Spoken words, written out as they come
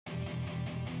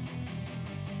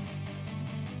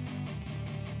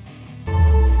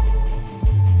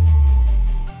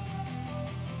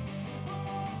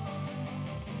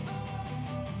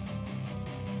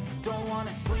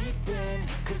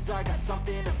cause I got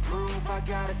something to prove. I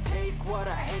gotta take what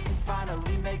I hate and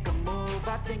finally make a move.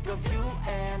 I think of you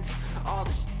and all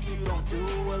the shit you don't do.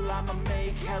 Well, I'ma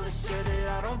make hella sure that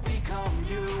I don't become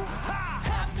you. I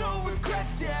have no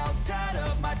regrets, yeah, I'll tie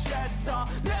up my chest. I'll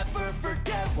never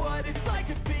forget what it's like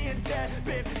to be in debt.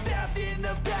 Been stabbed in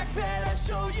the back bed, I'll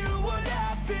show you what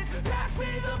happens. Pass me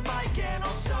the mic and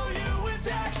I'll show you with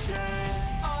action.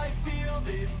 I feel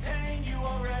this pain, you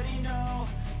already know.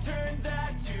 Turn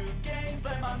that to gains,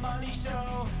 let my money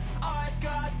show. I've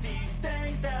got these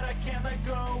things that I can't let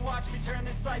go. Watch me turn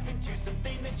this life into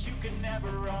something that you can never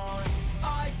own.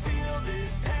 I feel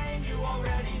this pain, you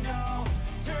already know.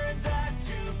 Turn that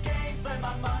to gains, let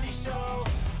my money show.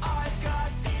 I've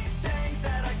got these things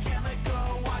that I can't let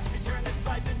go. Watch me turn this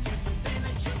life into something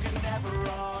that you can never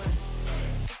own.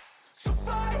 So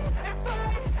fight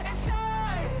and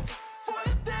die for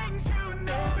the things you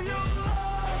know you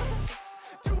love.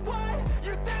 Do what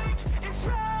you think is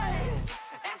right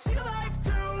and see life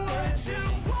do what you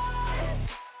want.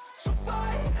 So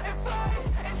fight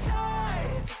and die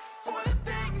for the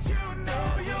things you know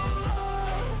you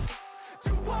love.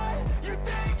 Do what you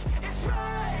think is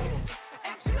right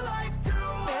and see life do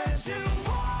what you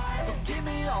want. So give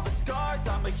me all the scars,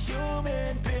 I'm a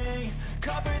human being.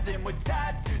 Cover them with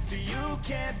tattoos so you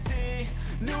can't see.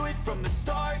 Knew it from the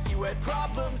start, you had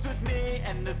problems with me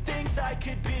and the things I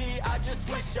could be, I just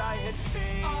wish I had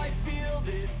seen. I feel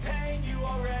this pain, you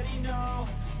already know.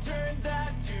 Turn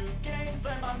that to gains,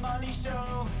 let my money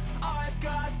show. I've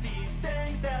got these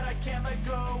things that I can't let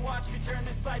go. Watch me turn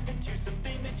this life into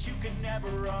something that you can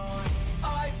never own.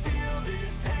 I feel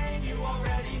this pain, you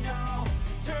already know.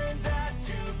 Turn that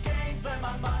to